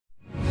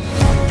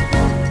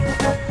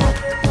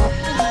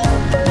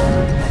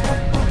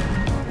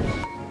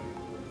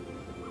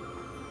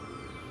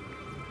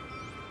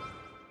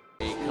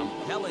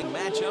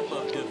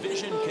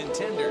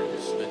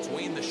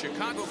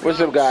What's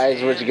up,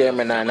 guys? Rich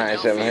Gamer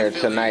 997 here.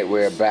 Tonight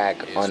we're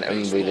back on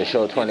MLB The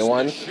Show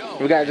 21. If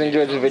you guys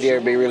enjoyed this video,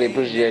 it'd be really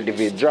appreciated if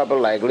you drop a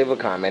like, leave a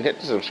comment, hit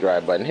the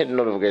subscribe button, hit the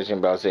notification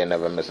bell so you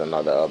never miss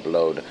another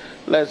upload.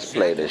 Let's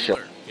play the show.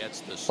 Gets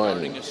the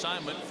starting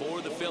assignment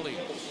for the Phillies.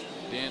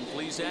 Dan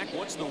Plesac,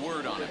 what's the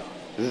word on it?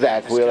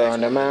 Zach Wheeler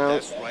on the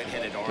mound.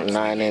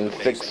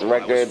 9-6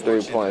 record,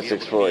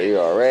 3.64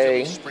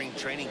 ERA.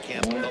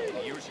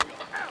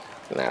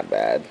 Not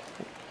bad.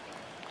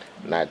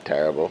 Not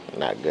terrible.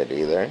 Not good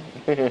either.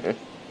 Here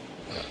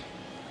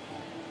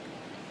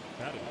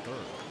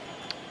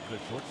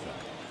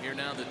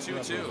now the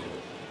 2-2.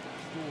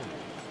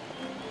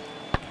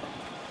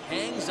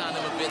 Hangs on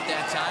him a bit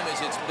that time as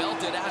it's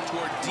belted out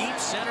toward deep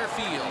center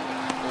field.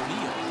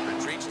 O'Neill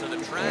retreats to the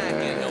track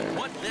and he'll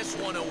put this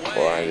one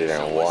away.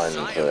 401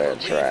 to that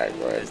track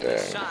right there.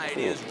 The side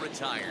is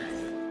retired.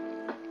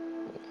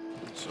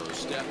 So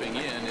stepping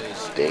in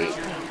is Richard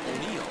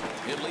O'Neill.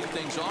 He'll lead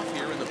things off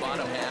here in the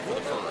bottom half of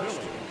the first.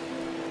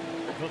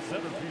 The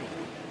center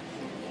fielder,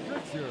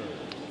 Richard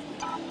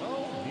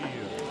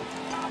O'Neill.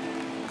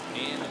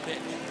 And the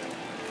pitch.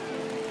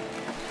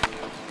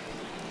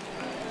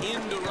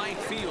 Into right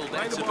field.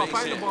 That's a base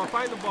hit.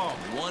 Find the ball.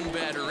 One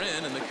batter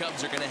in, and the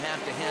Cubs are going to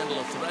have to handle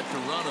a threat to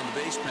run on the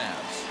base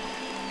paths.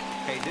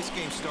 Hey, this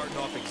game's starting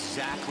off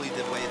exactly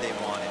the way they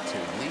want it to.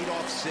 Lead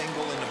off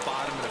single in the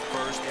bottom of the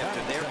first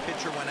after their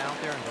pitcher went out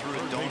there and threw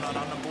a donut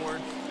on the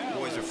board.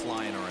 Boys are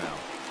flying around.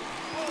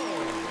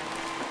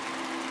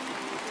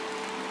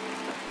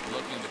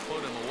 Looking to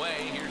put him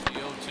away. Here's the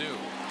 0-2.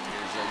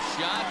 Here's a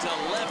shot to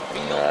left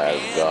field.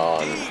 That's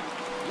gone. Deep.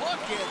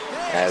 Look at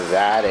this. That's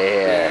out of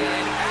here.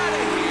 And out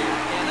of here.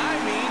 And I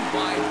mean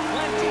by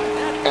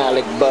plenty.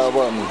 Alec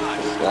Bubba.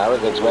 I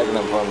was expecting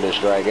him for him to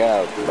strike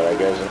out, but I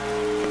guess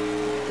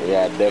he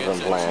had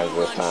different plans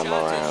this time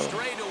around.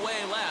 Straight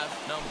away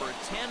left. Number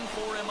 10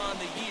 for him on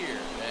the year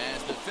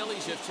as the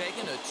Phillies have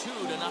taken a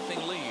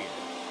 2-0 lead.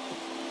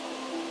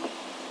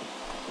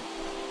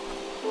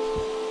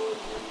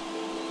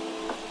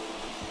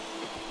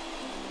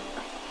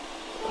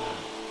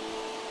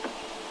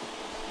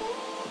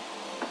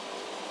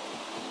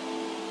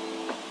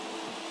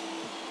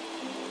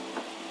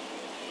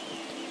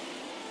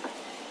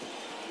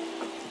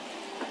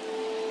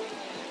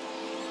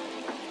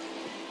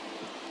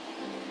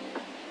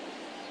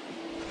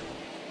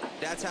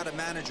 That's how the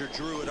manager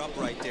drew it up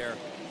right there.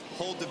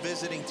 Hold the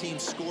visiting team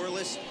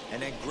scoreless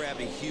and then grab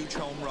a huge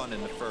home run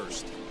in the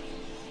first.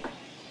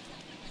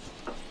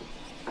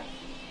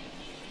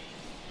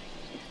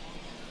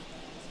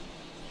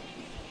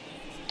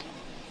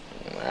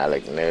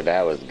 Alec knew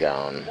that was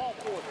gone.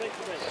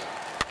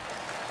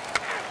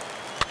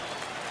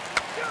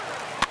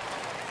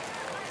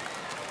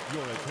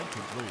 Your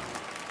attention, please.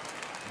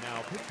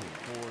 Now pitching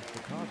for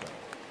Chicago.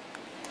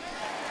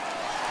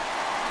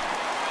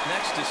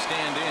 Next to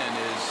stand in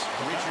is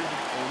Richard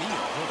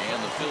O'Neill.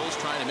 And the Phils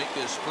trying to make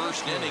this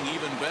first inning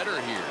even better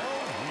here.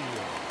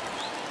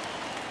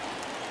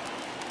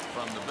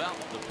 From the belt,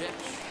 the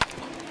pitch.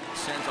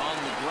 Sent on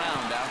the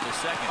ground out to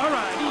second. All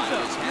right, who's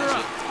up? You're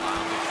up.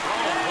 The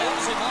throw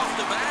pulls him off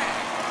the bag.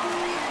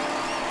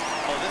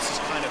 Oh, this is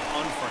kind of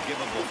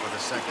unforgivable for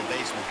the second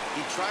baseman.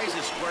 He tries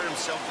to square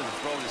himself to the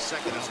throw to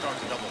second and start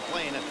the double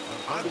play. And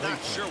I'm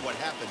not sure what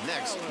happened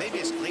next. Maybe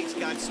his cleats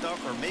got stuck,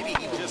 or maybe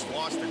he just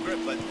lost the grip.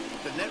 But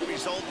the net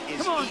result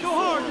is Come on, go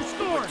hard, you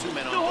scored. with 2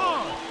 men on Go board.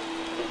 hard.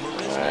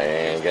 I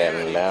ain't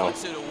getting down.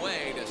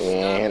 He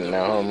ain't hitting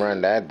no home run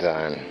that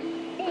time.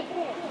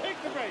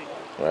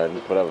 But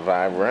he put up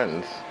 5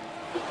 runs.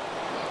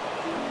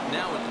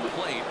 Now at the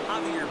plate,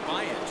 Javier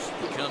Baez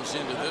comes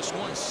into this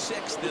one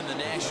 6th in the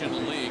National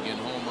League in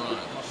home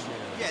runs.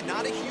 Yeah,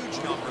 not a huge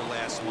number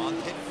last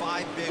month. Hit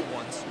 5 big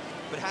ones.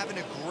 But having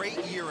a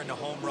great year in the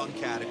home run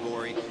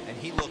category, and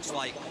he looks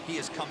like he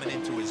is coming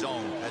into his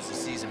own as the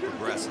season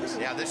progresses.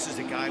 Yeah, this is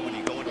a guy when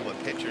you go into a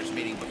pitcher's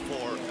meeting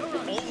before.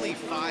 Only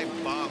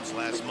 5 bombs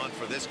last month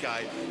for this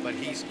guy, but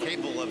he's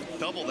capable of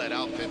double that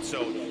output,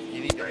 so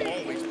you need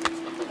to always...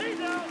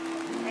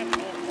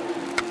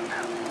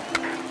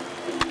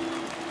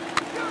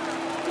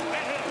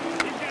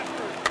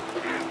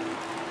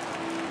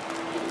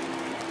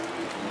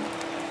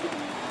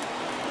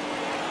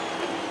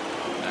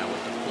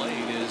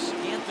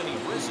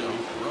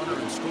 Runner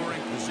in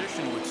scoring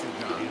position with 2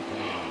 gone.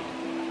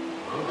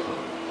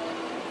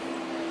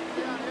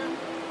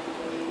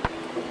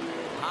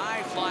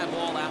 High fly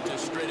ball out to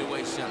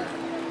straightaway center.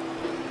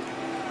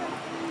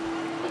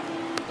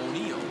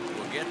 O'Neill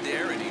will get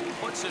there and he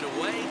puts it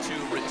away to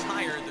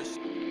retire this.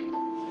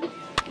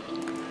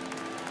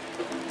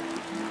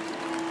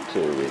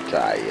 To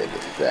retire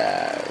the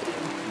side.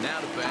 Now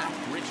to bat,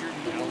 Richard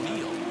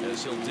O'Neill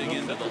as he'll dig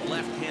into the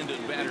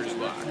left-handed batter's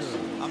box.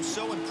 I'm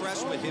so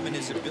impressed with him and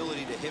his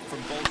ability to hit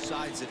from both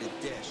sides of the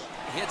dish.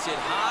 Hits it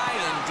high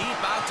and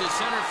deep out to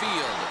center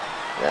field.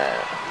 Yeah.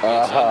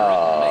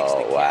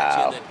 Oh,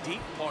 wow.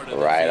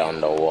 Right on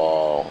the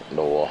wall.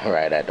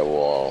 Right at the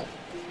wall.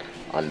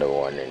 On the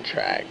warning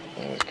track.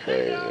 It's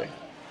crazy.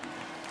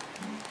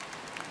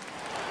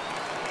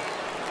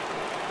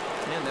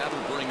 And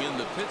that'll bring in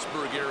the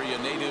Pittsburgh area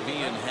native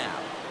Ian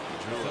Happ.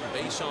 Drew a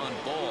base on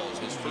balls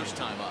his first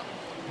time up.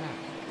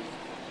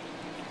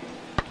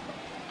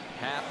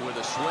 Happ with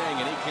a swing,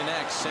 and he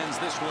connects, sends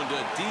this one to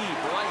deep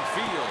right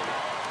field.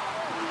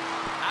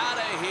 Out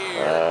of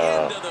here,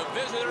 into the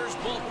visitors'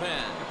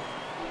 bullpen.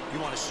 You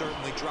want to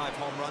certainly drive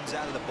home runs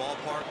out of the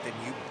ballpark, then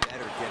you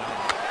better get on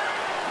it.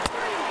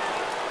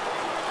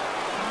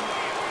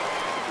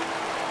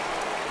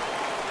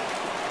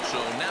 So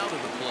now to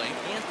the plate,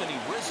 Anthony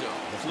Rizzo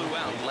flew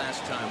out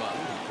last time up.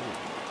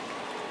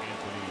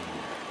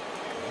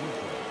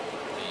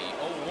 The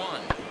 0-1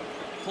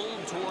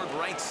 pulled toward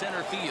right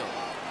center field.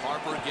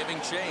 Harper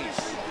giving chase.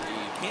 He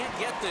can't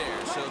get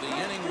there, so the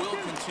inning will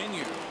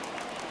continue.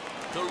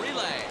 The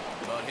relay,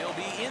 but he'll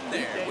be in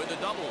there with a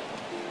double.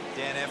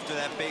 Dan, after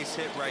that base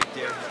hit right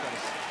there, he's got to...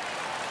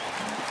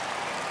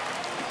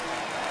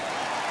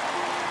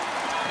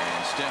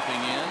 And stepping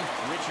in,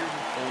 Richard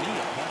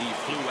O'Neill. He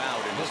flew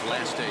out in his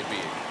last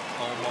AB.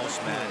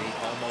 Almost, Matty.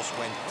 Almost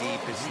went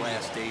deep his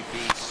last AB.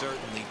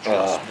 Certainly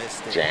just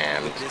missed it.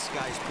 Jammed. With this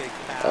guy's big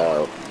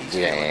power, he's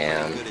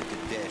Jammed. feeling pretty good at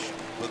the dish.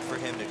 Look for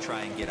him to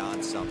try and get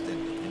on something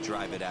and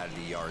drive it out of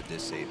the yard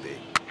this AB.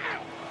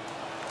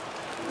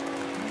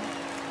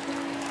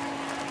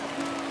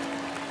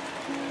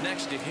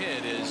 Next to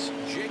hit is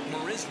Jake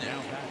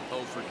Marisnik.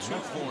 0 for 2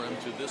 for him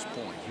to this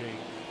point.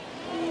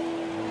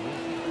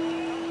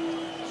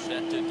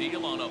 Set to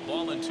deal on a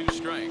ball and 2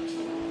 strikes.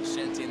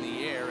 Sent in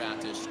the air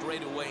out to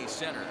straightaway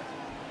center.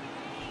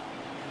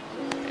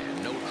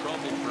 And no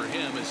trouble for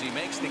him as he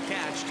makes the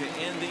catch to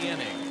end the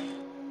inning.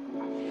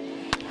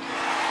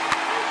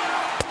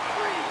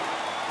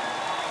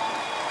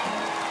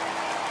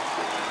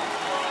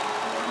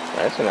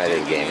 That's why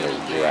this game is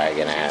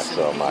dragging ass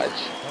so much.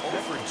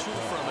 0 for 2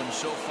 from him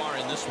so far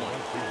in this one.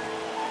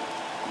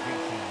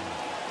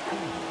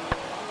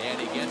 And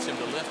he gets him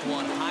to lift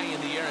one high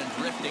in the air and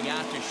drifting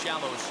out to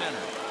shallow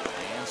center.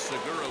 And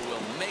Segura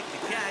will make the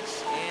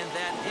catch, and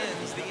that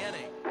ends the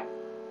inning.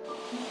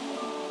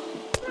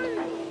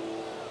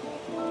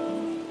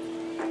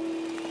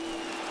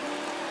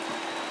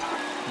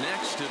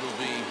 Next, it'll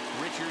be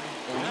Richard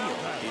O'Neill.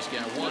 He's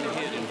got 1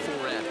 hit in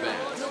 4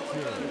 at-bats.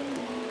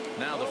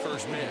 Now the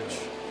first pitch.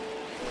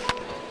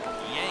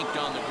 Yanked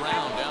on the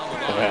ground down the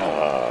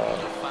line.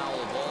 A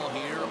foul ball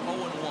here,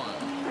 0-1.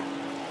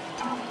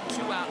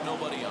 2 out,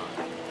 nobody on.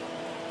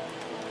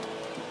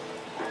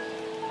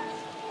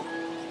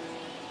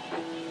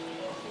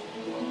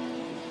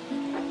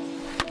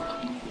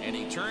 And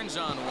he turns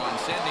on one,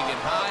 sending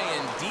it high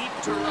and deep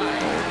to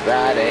right.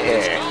 Out of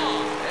It's here.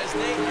 gone as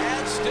they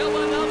add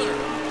still another.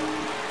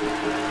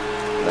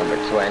 Number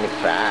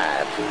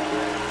 25.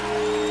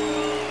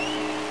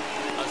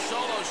 A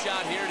solo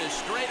shot here to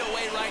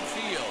straightaway right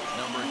field.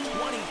 Number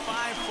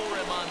 25 for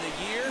him on the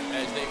year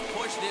as they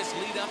push this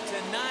lead up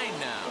to 9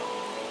 now.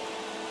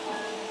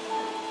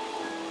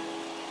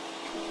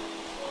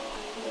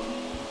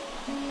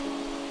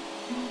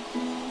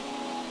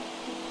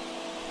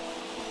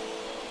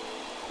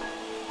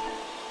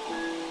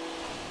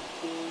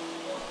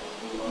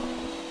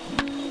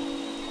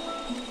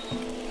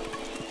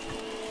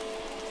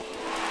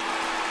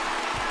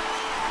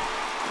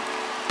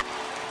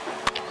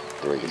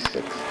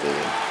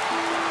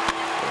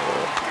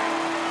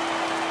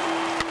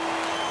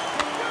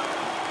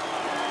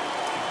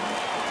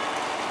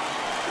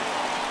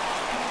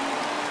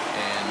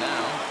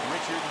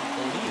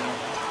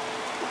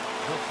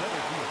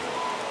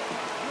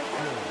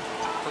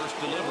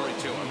 Delivery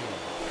to him.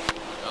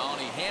 Oh,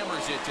 and he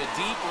hammers it to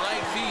deep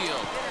right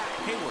field.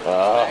 Hayward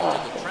back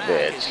to the track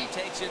as he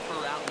takes it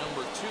for out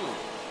number 2.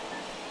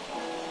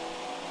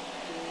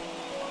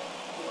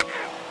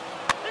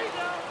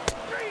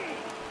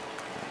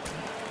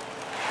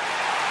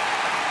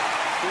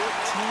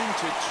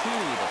 14-2,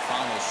 the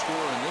final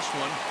score in this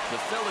one. The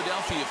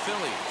Philadelphia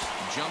Phillies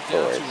jumped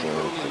out to an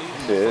early lead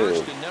in the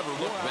first and never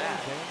looked back.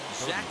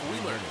 Zach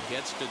Wheeler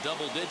gets to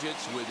double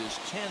digits with his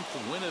 10th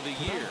win of the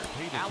year.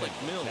 Alec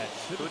Mills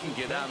couldn't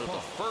get out of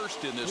the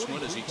first in this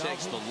one as he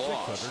takes the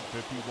loss.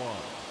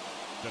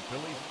 The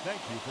Phillies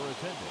thank you for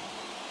attending.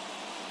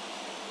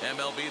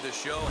 MLB The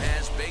Show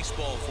has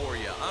baseball for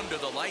you under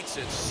the lights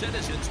at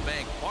Citizens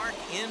Bank Park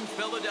in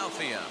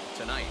Philadelphia.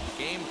 Tonight,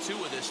 Game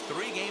 2 of this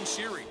 3-game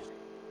series.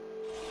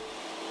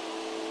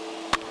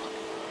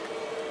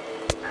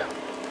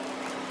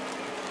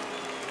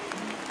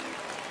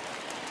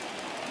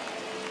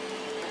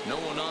 No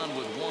one on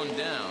with 1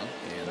 down,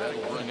 and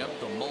that'll bring up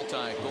the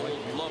multi-gold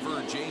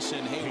glover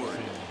Jason Hayward.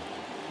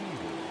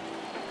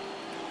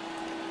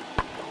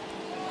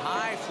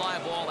 High fly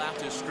ball out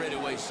to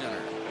straightaway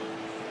center.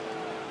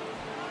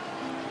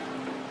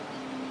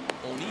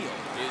 O'Neill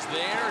is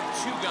there,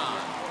 2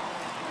 gone.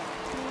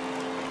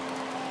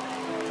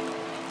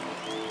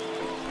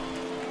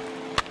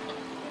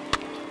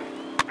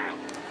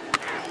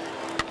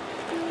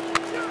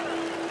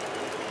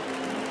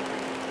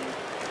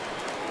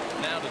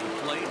 Now to the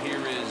plate,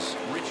 here is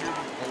Richard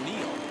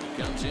O'Neill.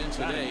 He comes in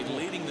today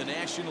leading the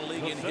National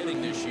League in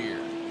hitting this year.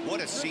 What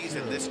a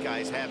season this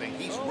guy's having.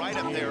 He's right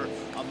up there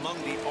among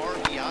the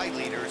RBI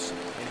leaders,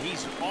 and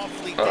he's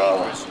awfully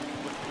dangerous.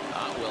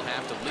 We'll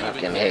have to leave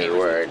Fucking it there.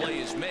 Hayward. The play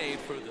is made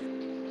for the...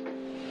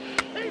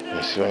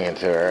 He's swinging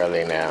too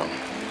early now.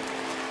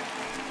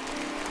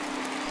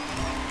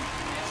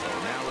 So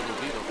now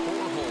it'll be the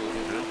 4-hole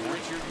hitter,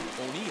 Richard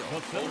O'Neill.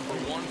 0 for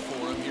 1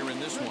 for him here in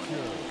this one.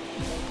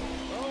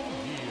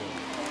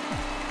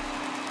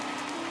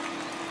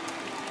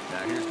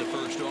 Now here's the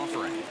first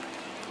offering.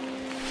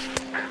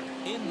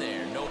 In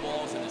there, no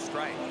balls and a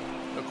strike.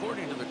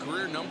 According to the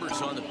career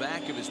numbers on the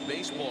back of his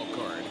baseball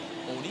card,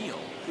 O'Neill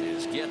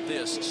is, get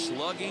this,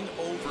 slugging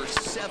over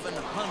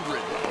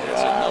 700.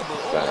 That's a number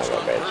almost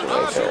unheard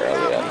of.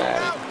 Early on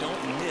that.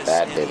 Don't miss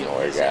That any didn't of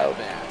work his out.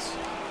 at-bats.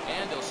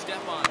 And he'll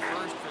step on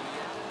first for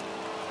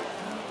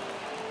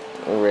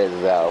the...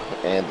 Rizzo,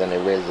 Anthony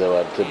Rizzo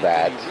up to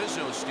bat. Anthony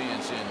Rizzo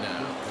stands in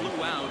now.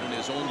 Flew out in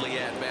his only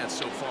at-bat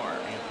so far.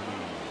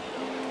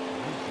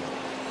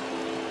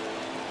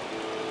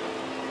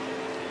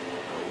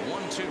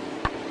 1-2.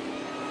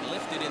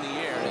 Lifted in the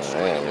air.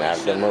 Man, not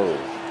the move.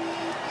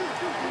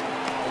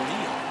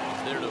 O'Neill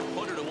is there to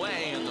put it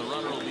away, and the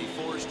runner will be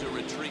forced to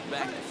retreat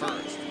back to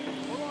first.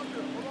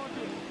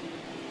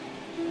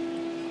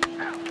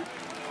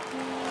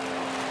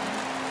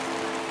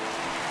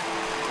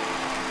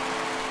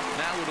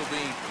 Now it'll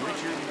be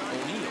Richard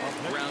O'Neill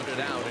grounded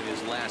out in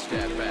his last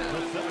at-bat.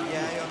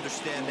 Yeah, I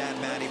understand that,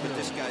 Matty, but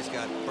this guy's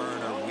got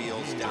burner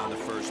wheels down the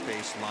first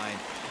base line.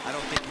 I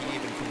don't think he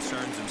even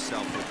concerns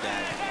himself with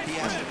that. He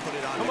has to put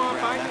it on the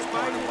ground. That's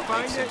part of what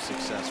makes him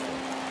successful.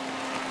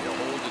 He'll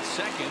hold at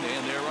second,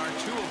 and there are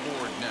 2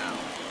 aboard now.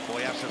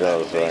 Boy, after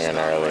Still that base swinging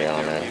knock early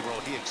right on there, it.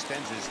 he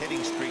extends his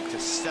hitting streak to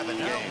 7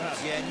 games.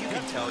 Yeah, and you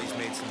can tell he's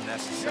made some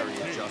necessary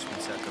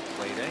adjustments at the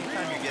plate.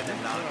 Anytime you're getting a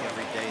knock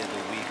every day of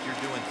the week, you're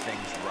doing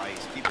things right.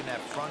 Keeping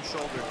that front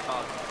shoulder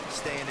tucked,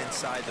 staying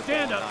inside the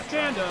ball, not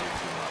trying to do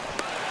too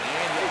much.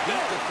 And he'll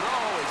beat the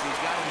throw as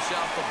he's got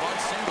himself the bunt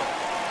single.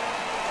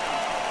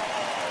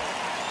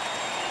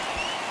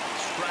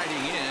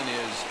 Striding in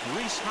is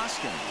Reese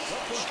Hoskins.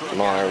 Struck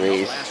Come on, out in the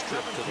Reese. last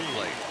trip to the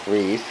plate.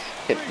 Reese,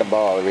 hit the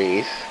ball,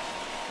 Reese.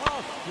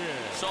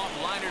 Soft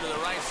liner to the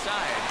right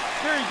side.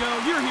 There you go.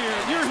 You're here.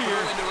 You're here.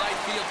 Into right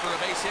field for a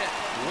base hit.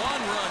 1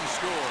 run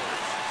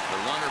scores. The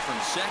runner from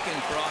second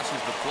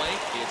crosses the plate.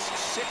 It's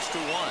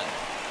 6-1.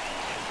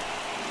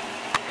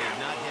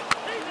 Not hit.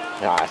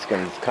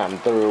 Hoskins come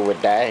through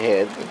with that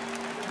hit.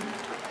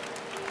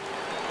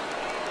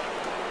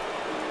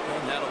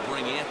 And that'll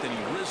bring Anthony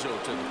Rizzo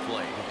to the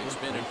plate. It's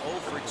been an 0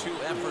 for 2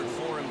 effort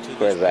for him to this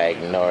Because I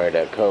point. ignored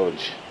the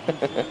coach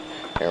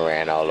and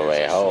ran all the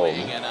way home.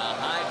 Swing and a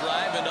high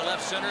drive into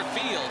left center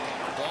field.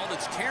 A ball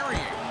that's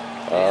carrying.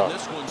 Oh. And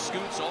this one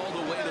scoots all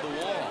the way to the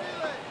wall.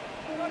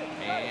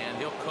 And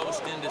he'll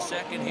coast into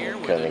second here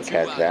with Couldn't a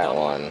catch 2-out that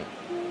double. one.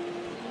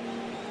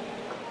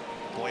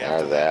 Boy, That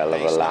after was a hell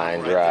of a base knock line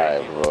right there,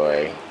 drive, he-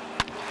 boy.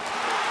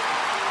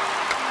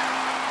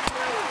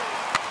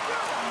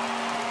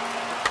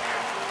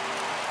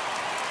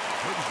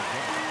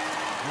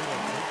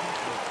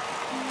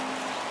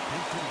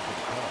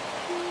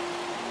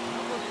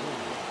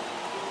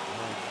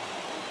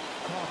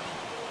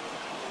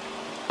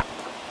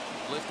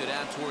 Lifted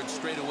out towards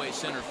straightaway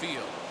center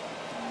field.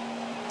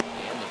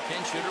 And the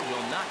pinch hitter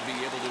will not be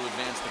able to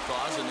advance the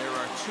cause, and there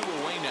are 2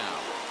 away now.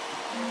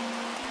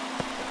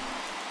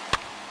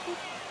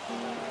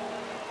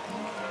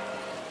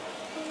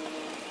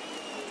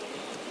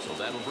 So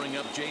that'll bring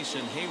up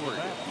Jason Hayward.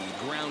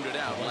 He grounded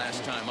out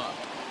last time up.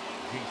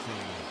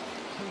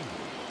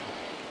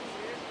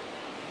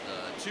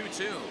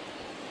 2-2.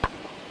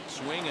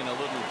 Swing and a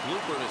little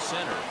blooper to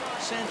center.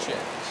 Sanchez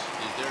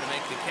is there to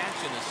make the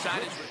catch, and the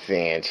side is...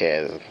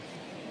 Sanchez.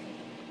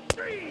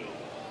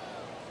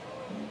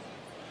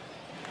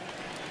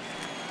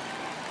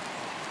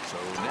 So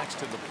next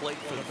to the plate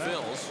for the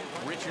Phils,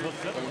 Richard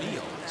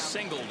O'Neill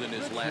singled in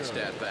his last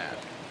at-bat.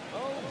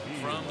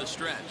 From the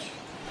stretch.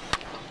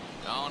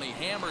 Oh, and he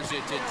hammers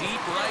it to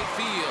deep right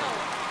field.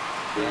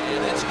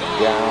 And it's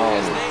gone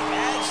as they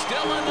add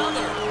still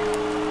another.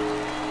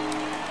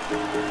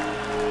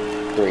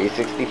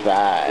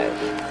 365.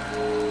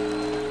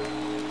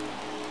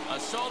 A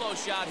solo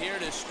shot here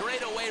to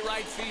straightaway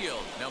right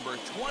field. Number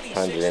 26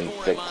 for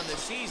 106 him on the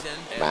season.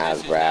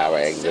 miles per hour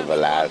exit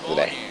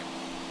velocity.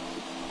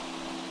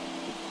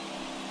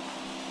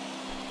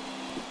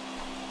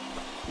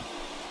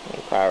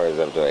 Power is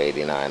up to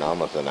 89,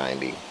 almost a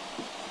 90.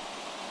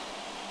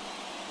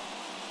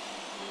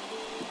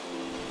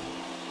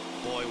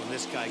 Boy, when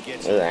this guy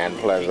gets And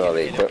plus all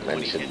the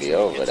equipment should be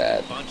over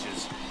that.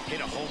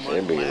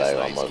 Should be like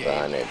almost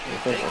 100.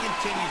 They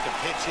continue to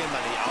pitch him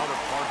on the outer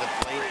part of the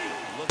plate.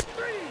 Look.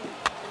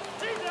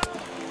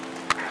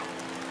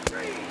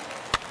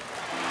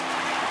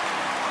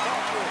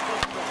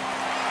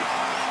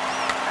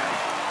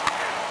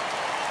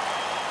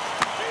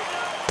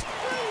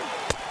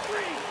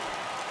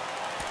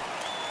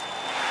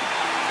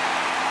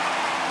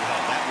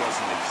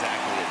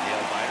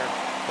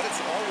 But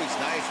it's always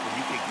nice when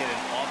you can get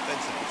an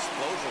offensive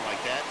explosion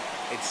like that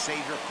and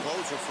save your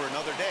closer for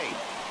another day.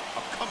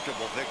 A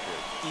comfortable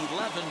victory.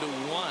 11-1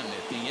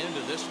 at the end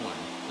of this one.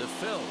 The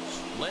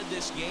Phils led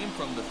this game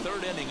from the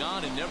third inning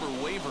on and never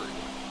wavered.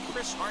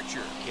 Chris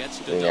Archer gets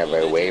to we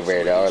never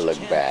wavered or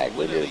looked back.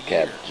 We just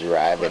kept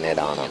driving it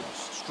on them.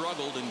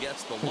 Struggled and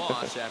gets the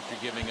loss after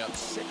giving up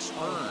 6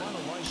 earned.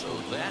 So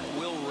that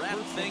will wrap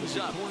things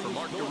up. For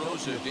Mark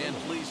DeRosa, Dan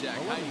Plesac,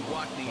 Heidi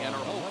Watney, and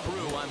our whole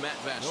crew, I'm Matt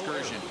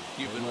Vasgersian.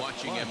 You've been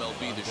watching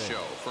MLB The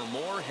Show. For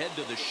more, head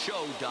to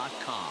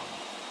theshow.com.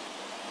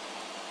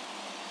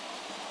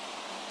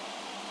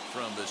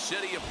 From the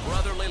city of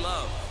brotherly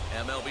love,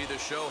 MLB The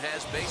Show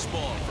has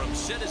baseball from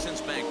Citizens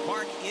Bank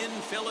Park in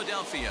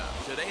Philadelphia.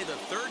 Today, the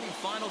third and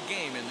final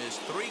game in this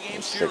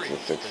 3-game series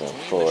between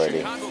the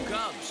Chicago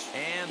Cubs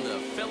and the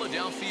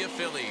Philadelphia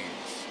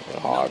Phillies.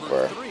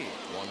 Number 3,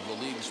 one of the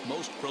league's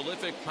most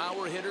prolific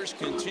power hitters,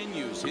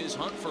 continues his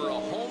hunt for a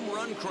home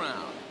run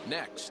crown.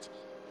 Next,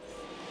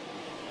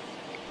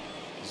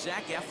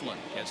 Zach Eflin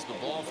gets the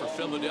ball for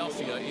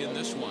Philadelphia in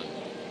this one.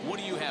 What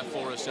do you have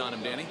for us on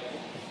him, Danny?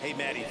 Hey,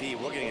 Matty V,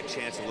 we're getting a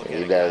chance to look at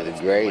He does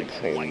great.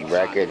 His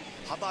record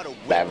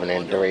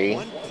 7-3.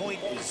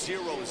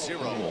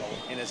 1.00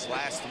 in his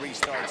last 3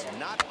 starts.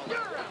 Not.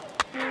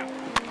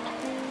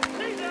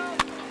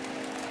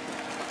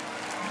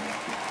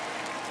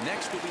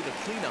 Next will be the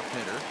cleanup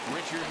hitter,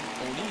 Richard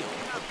O'Neill.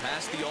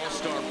 Past the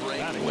All-Star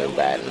break, We're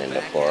batting in the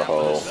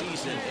 4-hole.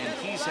 Season, and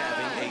he's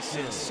having a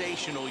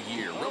sensational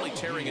year, really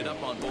tearing it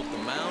up on both the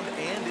mound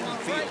and in the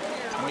field.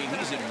 I mean,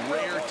 he's in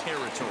rare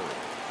territory.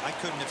 I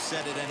couldn't have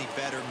said it any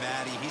better,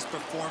 Matty. He's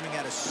performing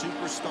at a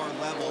superstar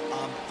level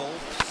on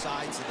both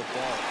sides of the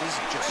ball. This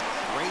is just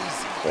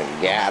crazy. The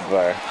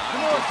gapper.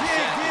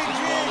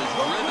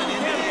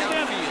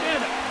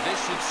 This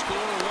should score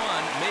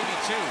 1, maybe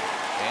 2.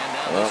 And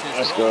now Well,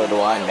 scored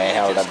 1. They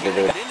held up to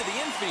do it.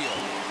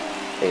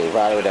 He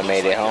probably would have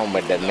made it home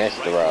with the missed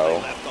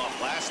throw. Left off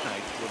last night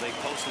where they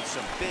posted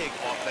some big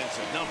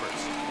offensive numbers.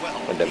 Well,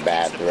 With the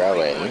bad throw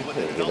in, he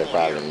could have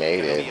probably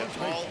made it. A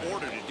tall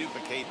order to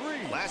duplicate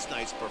last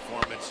night's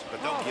performance,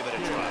 but don't give it a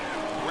try.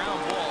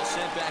 Ground ball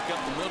sent back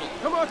up the middle.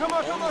 Come on, come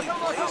on, come on, Only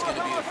come on, play is come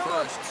going to be on, the come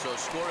on. first, so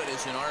score it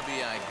as an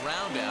RBI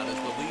ground out as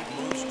the lead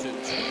moves to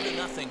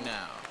 2-0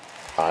 now.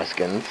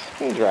 Hoskins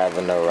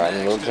driving the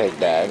run. We'll take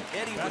that.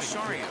 Eddie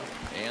Rosario.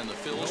 And the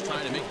Phils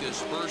trying to make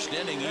this first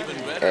inning even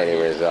better. Eddie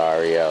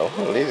Rosario.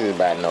 At least he's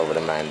batting over the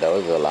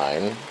Mendoza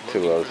line.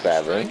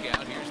 207.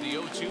 Here's the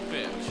 0-2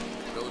 pitch.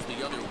 Goes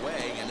the other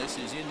way, and this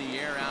is in the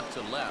air out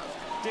to left.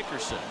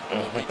 Dickerson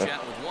will reach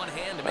out with one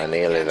hand to make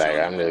O'Neill is like,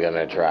 I'm just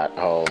gonna trot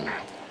home.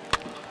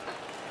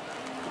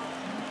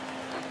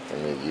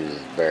 And he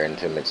burn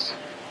too much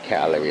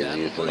calories,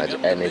 use too much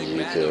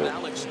energy to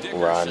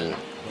run.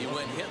 He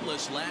went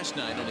hitless last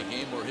night in a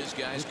game where his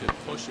guys could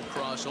push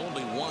across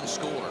only 1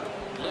 score.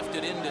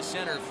 Lifted into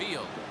center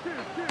field.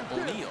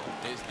 O'Neill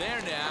is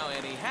there now,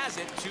 and he has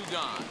it. 2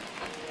 gone.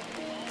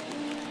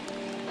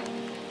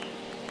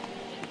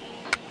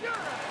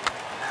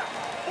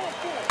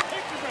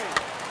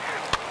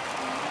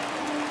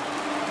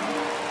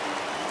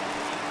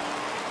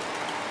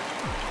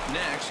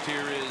 Next,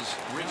 here is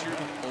Richard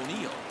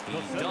O'Neill.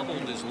 He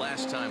doubled his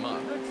last time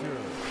up.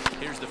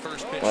 Here's the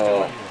first pitch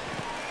to him.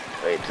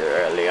 Way too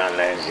early on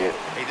that shit.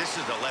 Hey, this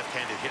is a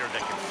left-handed hitter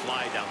that can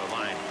fly down the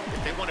line. If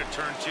they want to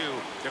turn 2,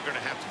 they're going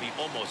to have to be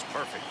almost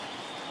perfect.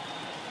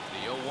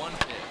 The 0-1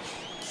 pitch.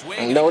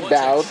 Swing, no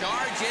doubt.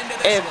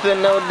 It's a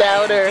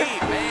no-doubter.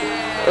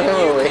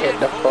 Oh, it hit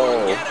the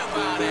pole.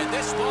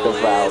 The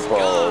foul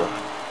pole.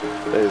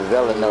 There's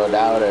still a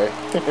no-doubter.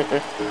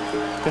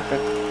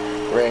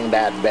 Ring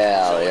that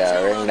bell,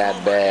 yeah, ring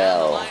that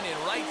bell. In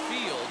right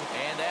field,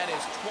 and that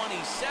is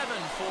 27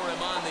 for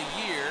him on the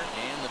year.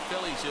 And the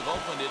Phillies have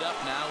opened it up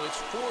now. It's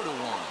 4-1.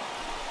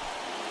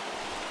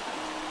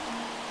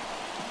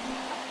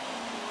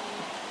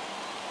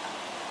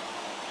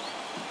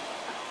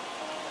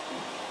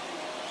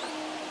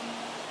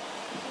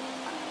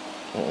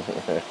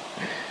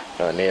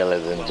 O'Neill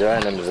is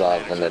enjoying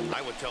himself in the.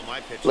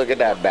 Look at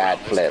that bat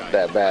flip.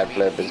 That bat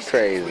flip is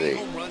crazy.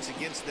 Home runs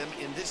against them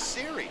in this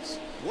series.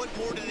 What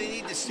more do they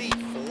need to see?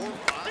 4,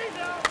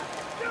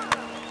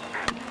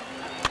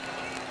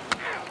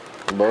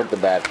 5? Both the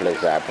bat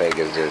flips I pick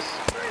is just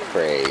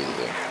crazy.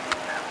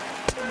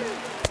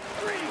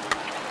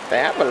 They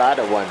have a lot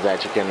of ones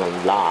that you can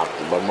unlock,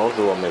 but most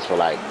of them is for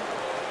like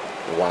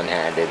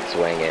one-handed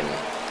swinging.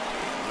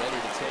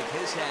 Ready to take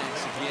his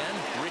hacks again.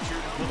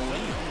 Richard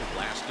O'Neill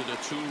blasted a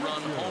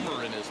 2-run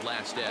homer in his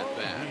last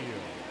at-bat.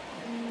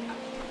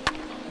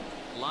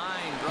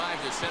 Line drive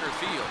to center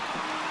field.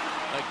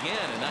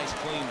 Again, a nice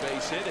clean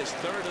base hit, his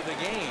 3rd of the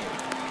game.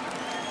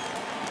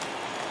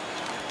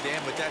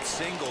 Dan, with that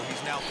single,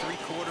 he's now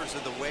 3/4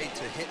 of the way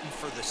to hitting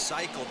for the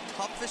cycle.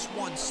 Toughest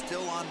one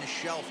still on the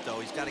shelf, though.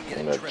 He's got to get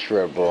And a a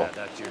triple. Yeah,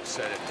 that's you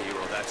said it,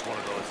 Hero. That's one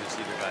of those that's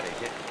either got to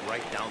hit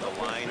right down the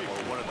line or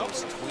one of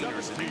those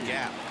tweeners in the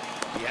gap.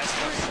 Yes,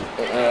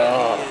 He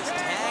is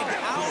tagged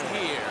out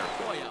here.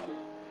 Boy,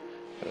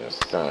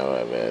 Son of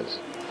a bitch.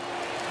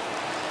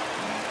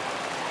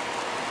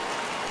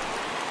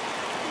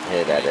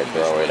 Hit that to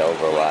throw it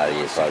over while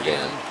you fucking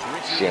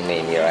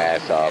shimmying your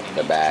ass off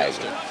the bag.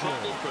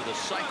 For the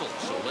cycle,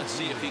 so let's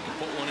see if he can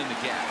put one in the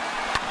gap.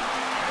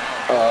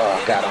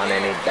 Oh, got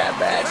underneath that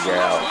bad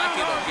girl. Like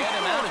it'll get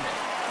him out of it.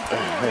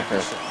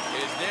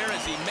 Is there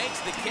as he makes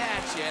the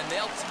catch, and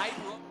they'll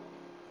tighten.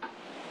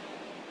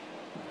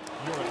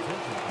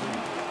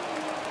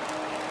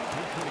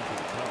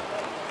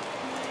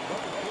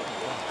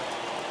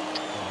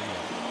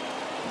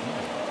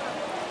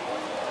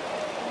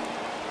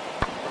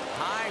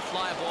 High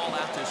fly ball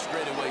out to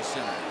straightaway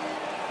center.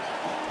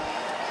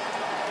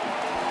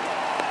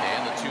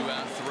 And the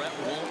two-out threat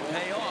won't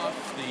pay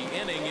off. The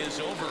inning is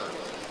over.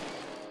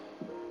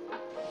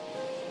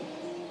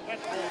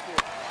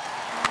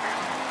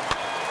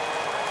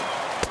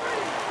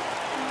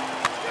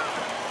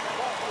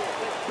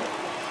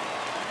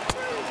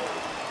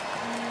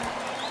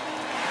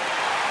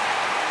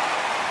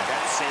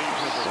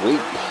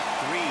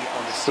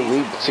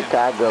 Sweep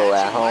Chicago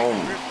at home.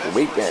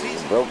 Weekend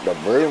broke the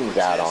brooms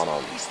out on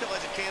them. He still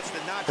has a chance to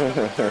knock it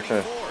over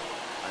 34.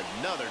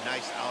 Another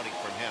nice outing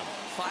from him.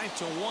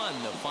 5-1,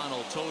 the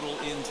final total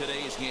in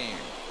today's game.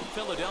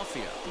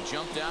 Philadelphia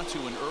jumped out to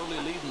an early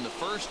lead in the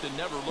first and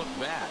never looked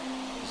back.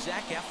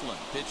 Zach Eflin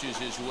pitches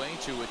his way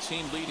to a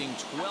team-leading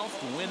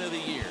 12th win of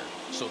the year.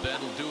 So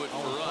that'll do it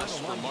for us.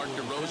 For Mark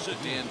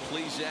DeRosa, Dan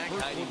Plesac,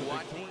 Heidi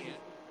Watney.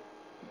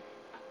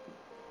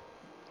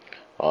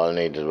 All I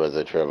needed was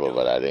a triple,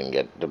 but I didn't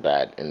get the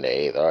bat in the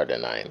 8th or the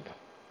 9th.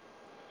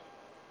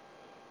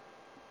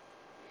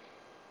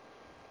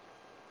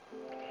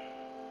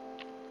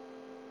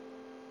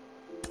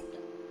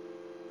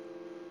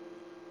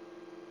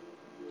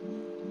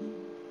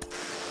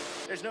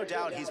 There's no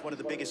doubt he's one of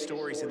the biggest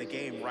stories in the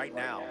game right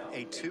now.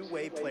 A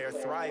two-way player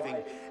thriving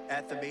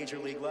at the major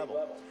league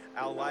level.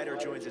 Al Leiter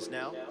joins us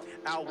now.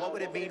 Al, what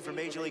would it mean for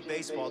Major League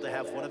Baseball to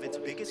have one of its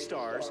biggest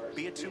stars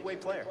be a two-way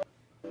player?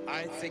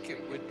 I think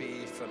it would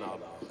be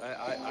phenomenal.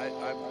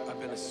 I've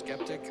been a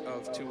skeptic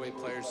of two-way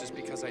players just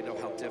because I know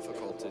how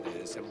difficult it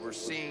is. And we're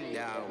seeing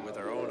now with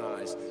our own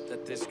eyes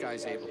that this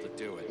guy's able to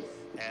do it.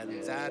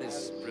 And that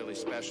is really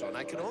special. And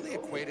I can only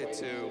equate it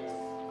to,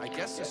 I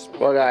guess,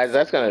 well, guys,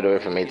 that's going to do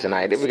it for me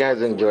tonight. If you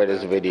guys enjoyed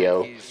this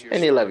video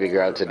and you love your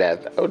girl to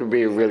death, I would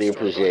really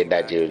appreciate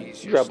that you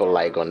drop a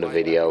like on the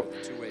video.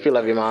 If you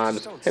love your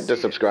moms, hit the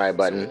subscribe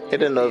button. Hit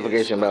the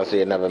notification bell so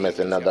you never miss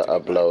another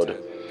upload.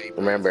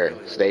 Remember,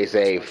 stay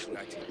safe,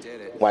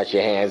 wash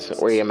your hands,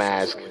 wear your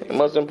mask, and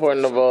most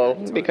important of all,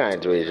 be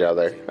kind to each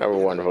other. Have a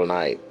wonderful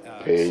night.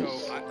 Peace.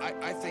 So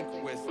I think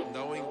with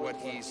knowing what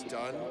he's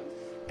done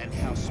and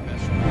how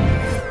special